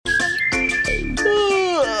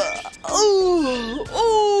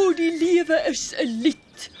is 'n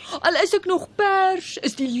lied. Al is ek nog pers,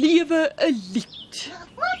 is die lewe 'n lied.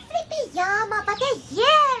 Maar Flippie, ja, maar wat 'n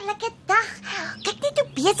heerlike dag. Kyk net hoe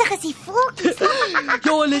besig is die voeltjies.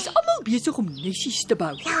 Ja, hulle is almal besig om nessies te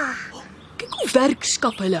bou. Ja. Kyk hoe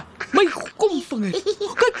werkskap hulle. My komvingers.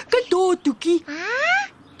 Kyk daar, Toekie.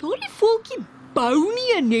 Daar die voeltjie bou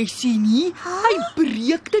nie 'n nessie nie. Hy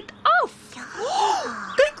breek dit af.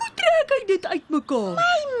 Kyk hoe trek hy dit uitmekaar.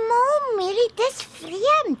 My mom, Mary, dis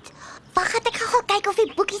vreemd. Wag, ek gaan kyk of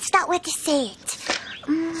die boekies daaroor te sê het.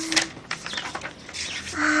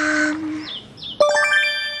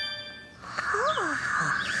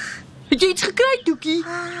 Het jy iets gekry, Toekie?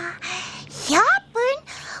 Ja, Poen,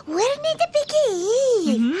 hoor net 'n bietjie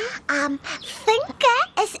hier. Vinke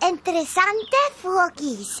is interessante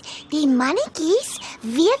voeltjies. Die mannetjies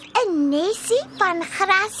weef 'n nesie van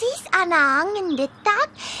grasies aan 'n hangende tak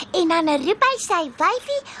en dan roep hy sy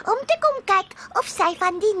wyfie om te kom kyk of sy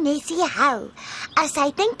van die nesie hou. As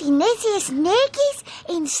hy dink die nesie is netjies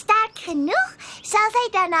en sterk genoeg, sal sy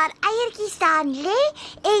dan haar eiertjies staan lê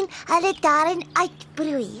en hulle daarin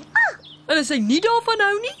uitbroei. En as hy nie daarvan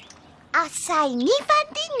hou nie? As sy nie van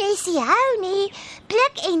die nesie hou nie,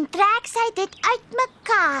 pluk en trek sy dit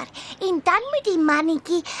uitmekaar en dan moet die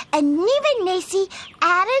mannetjie 'n nuwe nesie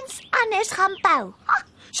elders anders gaan bou.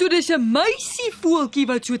 So dis 'n meisievoeltjie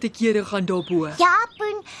wat so te kere gaan daarbo. Ja,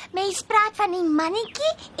 Poen, mens praat van die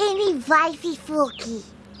mannetjie en die wyfie voeltjie.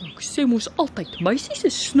 Ek sê mos altyd, meisies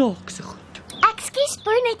is snaakse goed. Ekskuus,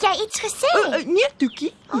 Poen, het jy iets gesê? Nee,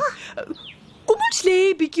 Toekie. Kom ons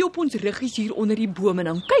lê 'n bietjie op ons ruggies hier onder die boom en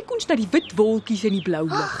dan kyk ons na die wit wolkies in die blou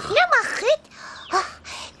lug. Nou maar goed.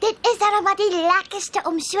 Dit is dan maar die lekkerste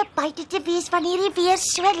om so buite te wees wanneer die weer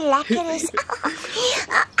so lekker is.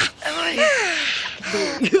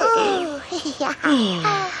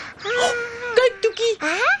 Kyk, Toekie.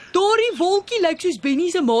 Daardie wolkie lyk soos Benny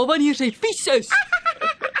se ma wanneer sy vies is.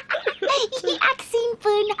 Ek sien,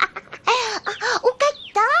 Poen. O, kyk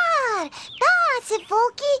daar. Daar's 'n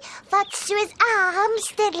wolkie wat soos 'n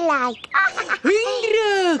hamster lyk.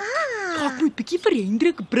 Hendrik! Ek moet bietjie vir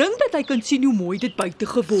Hendrik bring dat hy kan sien hoe mooi dit buite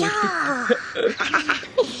geword het.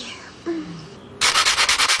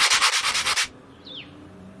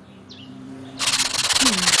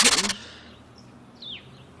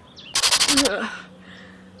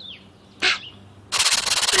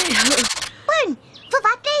 Poen, vir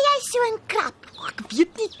wat lê jy so in krap? Ek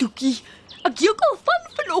weet nie, Toekie. Ek juk al van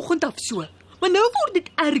vanoggend af so, maar nou word dit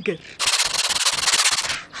erger.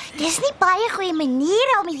 Dis nie baie goeie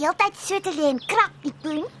maniere om die hele tyd so te lê en krap nie,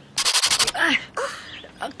 Poen.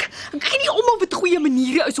 Ek weet nie of dit goeie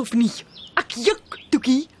maniere is of nie. Ek juk,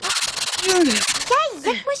 Toekie. Jy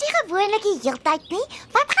juk mos nie gewoonlik die hele tyd nie.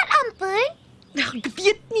 Wat gaan aan, Poen? Ek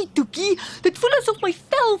weet nie, Toekie. Dit voel asof my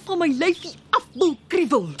vel van my lyfie af wil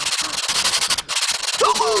kriewel.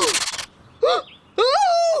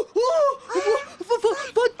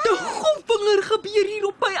 Wat 'n gomvinger gebeur hier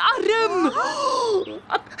op my arm.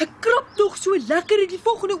 Ek krap nog so lekker en die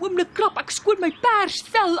volgende oomblik krap ek skoon my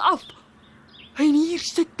persvel af. En hier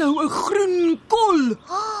sit nou 'n groen kol.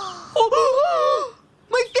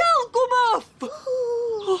 My vel kom af.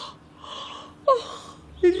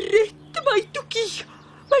 Red my, Toekie.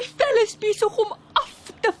 My vel is besig om af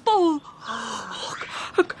te val.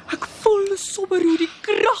 Ek voel sommer hoe die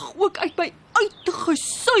krag ook uit my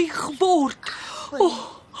uitgesuig word.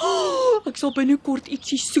 Ek sal binnekort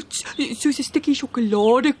ietsie soets, soos 'n stukkie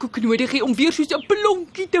sjokoladekoek nodig hê om weer soos 'n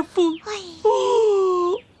plonkie te voel.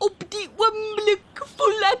 Op die oomblik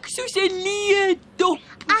voel ek soos 'n leedop.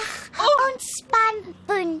 Ontspan,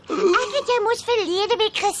 Poen. Ek het jou mos verlede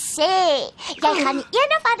week gesê. Jy gaan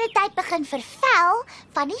een of ander tyd begin vervel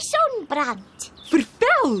van die sonbrand.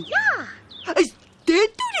 Vervel? Ja. Is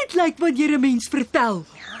dit hoe dit lyk wanneer 'n mens vervel?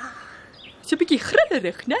 Dis 'n bietjie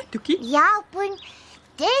grillerig, né, Toekie? Ja, Poen.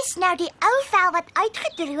 Dis nou die ou vel wat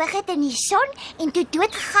uitgedroog het in die son en toe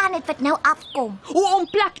dood gegaan het wat nou afkom. Om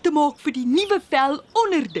plek te maak vir die nuwe vel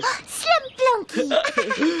onder dit. Slim plonkie.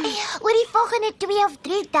 Oor die volgende 2 of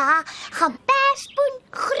 3 dae gaan perspoen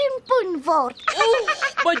groenpoen word.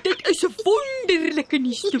 Maar dit is 'n wonderlike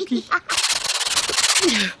nuus, Toekie.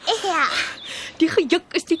 Ja. Die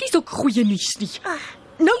gejuk is nie sulke goeie nuus nie.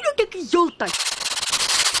 Nou loop ek die heeltyd.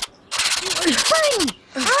 Poen,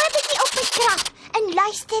 hou 'n bietjie op met krap en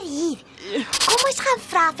luister hier. Kom ons gaan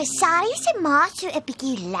vra vir Sari se ma so 'n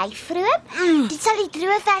bietjie lyfroom. Dit sal die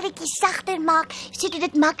droë velletjies sagter maak sodat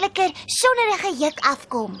dit makliker sonder 'n gejuk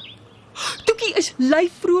afkom. Toekie, is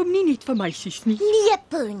lyfroom nie net vir meisies nie. Nee,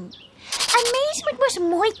 Poen. 'n Mens moet mos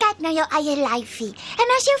mooi kyk na jou eie lyfie. En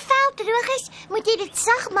as jou vel droog is, moet jy dit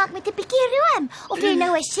sag maak met 'n bietjie room, of jy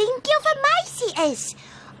nou 'n seentjie of 'n meisie is.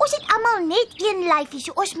 Ons het almal net een lyfie,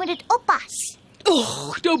 so ons moet dit oppas.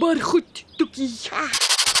 Nou maar goed, Toekie.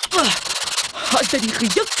 As dit die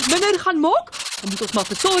gejuk minder gaan maak, dan moet ons maar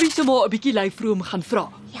vir Sarah se ma 'n bietjie lyfroom gaan vra.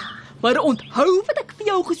 Ja. Maar onthou wat ek vir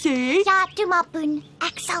jou gesê het. Ja, toe maar Poen.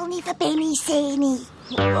 Ek sal nie vir Benny sê nie.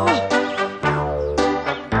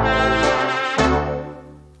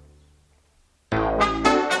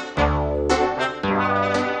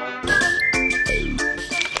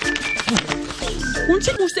 Ons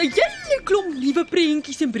het mos 'n hele klomp nuwe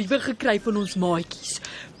prentjies en briewe gekry van ons maatjies,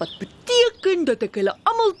 wat beteken dat ek hulle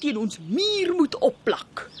almal teen ons muur moet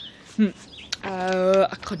opplak.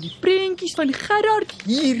 Ek gaan die prentjies van Gerard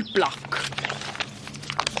hier plak.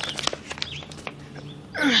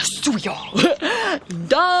 So ja. En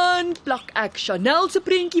dan plak ek Chanel se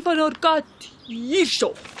prentjie van haar kat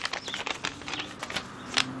hierso.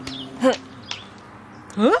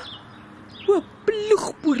 O,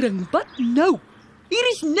 ploegboring, wat nou? Hier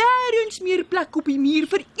is nêrens meer plek op die muur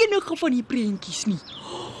vir enige van die prentjies nie.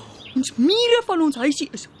 Ons mure van ons huisie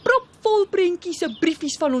is propvol prentjies en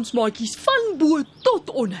briefies van ons maatjies van bo tot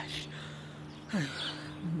onder.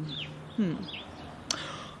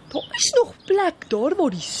 Daar is nog plek daar waar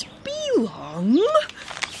die spieël hang.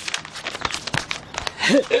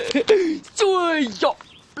 So ja,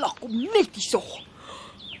 plak hom net hierso.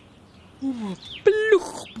 O,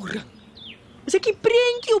 ploegboering. As ek die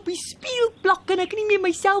prentjie op die spieël plak, kan ek nie meer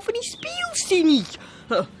myself in die spieël sien nie.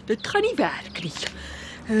 Dit gaan nie werk nie.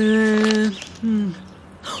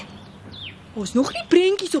 Ons nog nie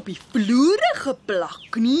prentjies op die vloere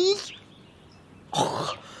geplak nie.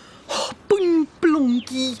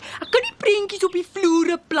 Poenplonkie. Ek kan nie prentjies op die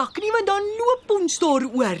vloere plak nie, want dan loop ons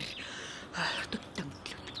daaroor.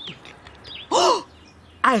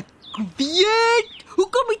 Ek weet.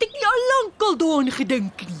 Hoekom het ek nie al lankal daaraan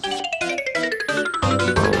gedink nie?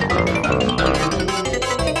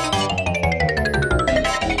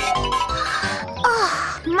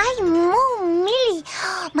 My moe,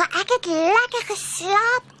 maar ek het lekker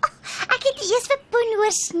geslaap. Ek het eers vir Poen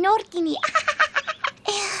hoor snorkie nie.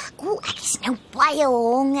 Ek is nou baie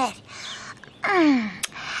honger.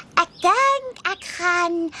 Ek dink ek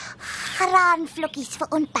gaan graanvlokkies vir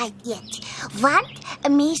ontbyt eet. Want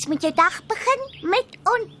 'n mens moet jou dag begin met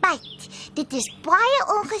ontbyt. Dit is baie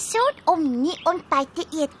ongesond om nie ontbyt te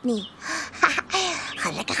eet nie.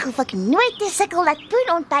 Gelukkig hoef ek nooit te sukkel dat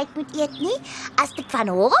Poen ontbyt moet eet nie. As dit van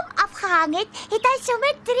hom afgehang het, het hy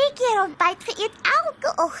sommer 3 keer ontbyt geëet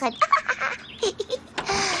elke oggend.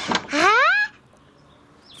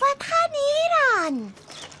 Wat gaan hier aan?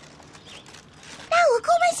 Nou,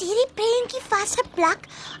 hoekom is hierdie prentjie vasgeplak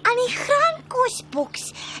aan die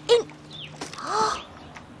graankosboks? En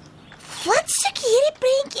wat soek hierdie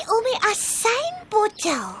prentjie om die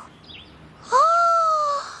asynbottel?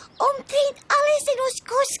 Omtrent alles in ons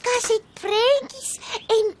koskas het prentjies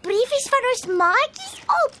en briefies van ons maatjies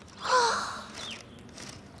op.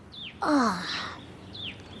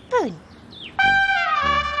 Poen.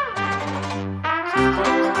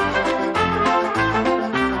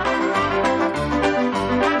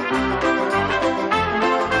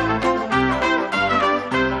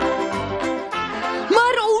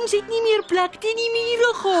 Plek teen die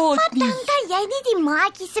mure gehad nie. Maar dan kan jy nie die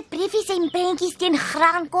maatjies se briefies en prentjies teen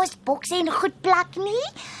graankosbokse en goed plak nie.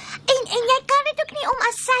 En jy kan dit ook nie om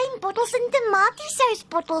asynbottels en tomatiesous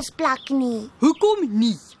plak nie. Hoekom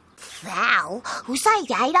nie? Wel, hoe sal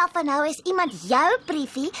jy daarvan hou as iemand jou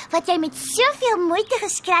briefie wat jy met soveel moeite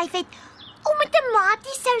geskryf het om 'n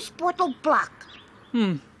tomatiesous plak?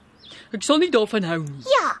 Ek sal nie daarvan hou nie.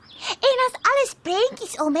 Ja, en as alles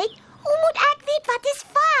prentjies om het, hoe moet ek weet wat is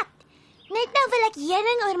wat? Net nou wil ek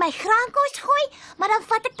heuning oor my graankos gooi, maar dan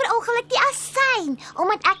vat ek per ongeluk die asyn,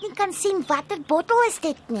 omdat ek nie kan sien watter bottel is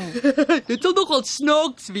dit nie. Dit sal nogal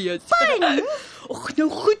snaaks wees. Poen? Och, nou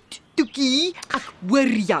goed, Toekie, ek hoor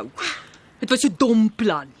jou. Dit was 'n dom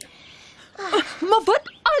plan. Maar wat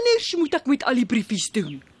anders moet ek met al die briefies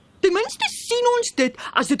doen? Ten minste sien ons dit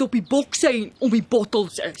as dit op die bokse en om die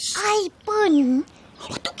bottels is. Ai, Poen.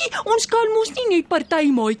 Och, Toekie, ons kan mos nie net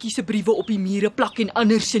party maatjies se briewe op die mure plak en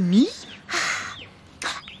ander se nie.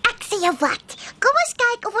 Ek sê jou wat, kom ons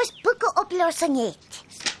kyk of ons boeke oplossing het.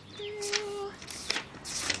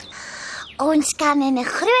 Ons kan in 'n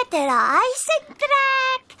groter huis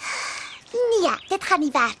intrek. Nee, dit gaan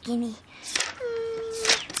nie werk nie.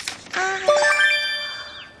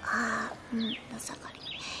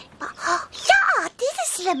 Ja, dit is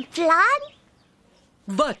 'n slim plan.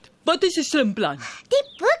 Wat is 'n slim plan? Die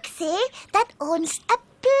boek sê dat ons 'n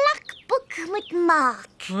plakboek moet maak.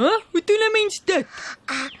 Hoe doen 'n mens dit?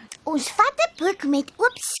 Ons vat 'n boek met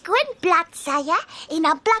oop skoon bladsye en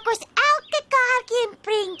dan plak ons elke kaartjie en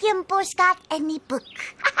prentjie en poskaart in die boek.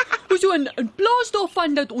 So in plaas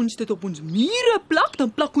daarvan dat ons dit op ons mure plak,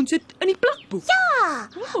 dan plak ons dit in die plakboek. Ja,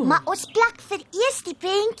 maar ons plak vereers die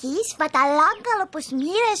prentjies wat al lankal op ons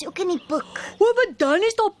mure is ook in die boek. Wat dan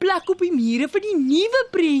is daar plek op die mure vir die nuwe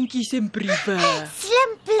prentjies en briewe.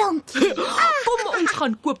 Slim plonkie. Kom ons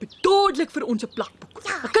gaan koop dadelik vir ons 'n plakboek.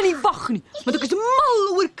 Ja. Ek kan nie wag nie, want ek is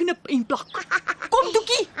mal oor knip en plak.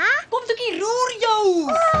 Kom Toekie, roer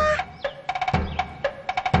jou.